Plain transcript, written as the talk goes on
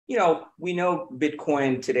we know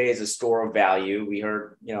Bitcoin today is a store of value. We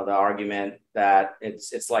heard, the argument that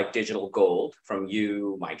it's like digital gold from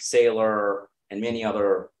you, Mike Saylor, and many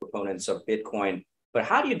other proponents of Bitcoin. But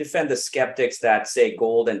how do you defend the skeptics that say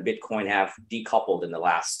gold and Bitcoin have decoupled in the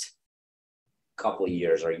last couple of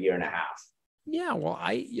years or a year and a half? Yeah, well,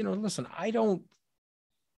 listen, I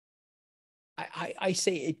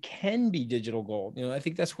say it can be digital gold. I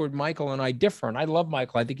think that's where Michael and I differ. And I love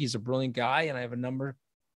Michael. I think he's a brilliant guy and I have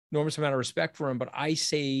enormous amount of respect for him. But I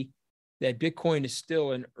say that Bitcoin is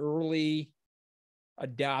still an early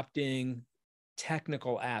adopting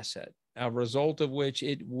technical asset, a result of which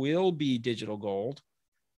it will be digital gold,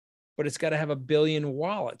 but it's got to have 1 billion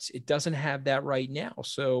wallets. It doesn't have that right now.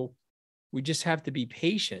 So we just have to be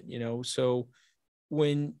patient, So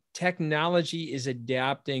when technology is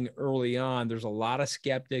adapting early on, there's a lot of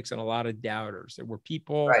skeptics and a lot of doubters. There were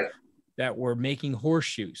people that were making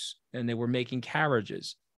horseshoes and they were making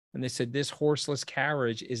carriages. And they said, this horseless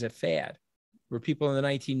carriage is a fad. There were people in the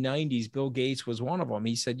 1990s, Bill Gates was one of them.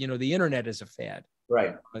 He said, the internet is a fad.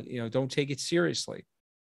 Right. Don't take it seriously.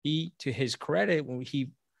 He, to his credit, when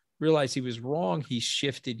he realized he was wrong, he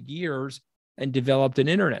shifted gears and developed an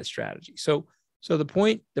internet strategy. So the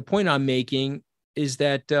point I'm making is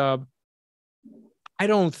that I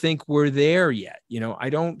don't think we're there yet. I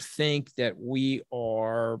don't think that we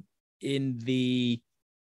are in the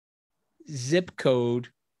zip code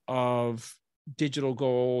of digital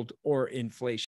gold or inflation.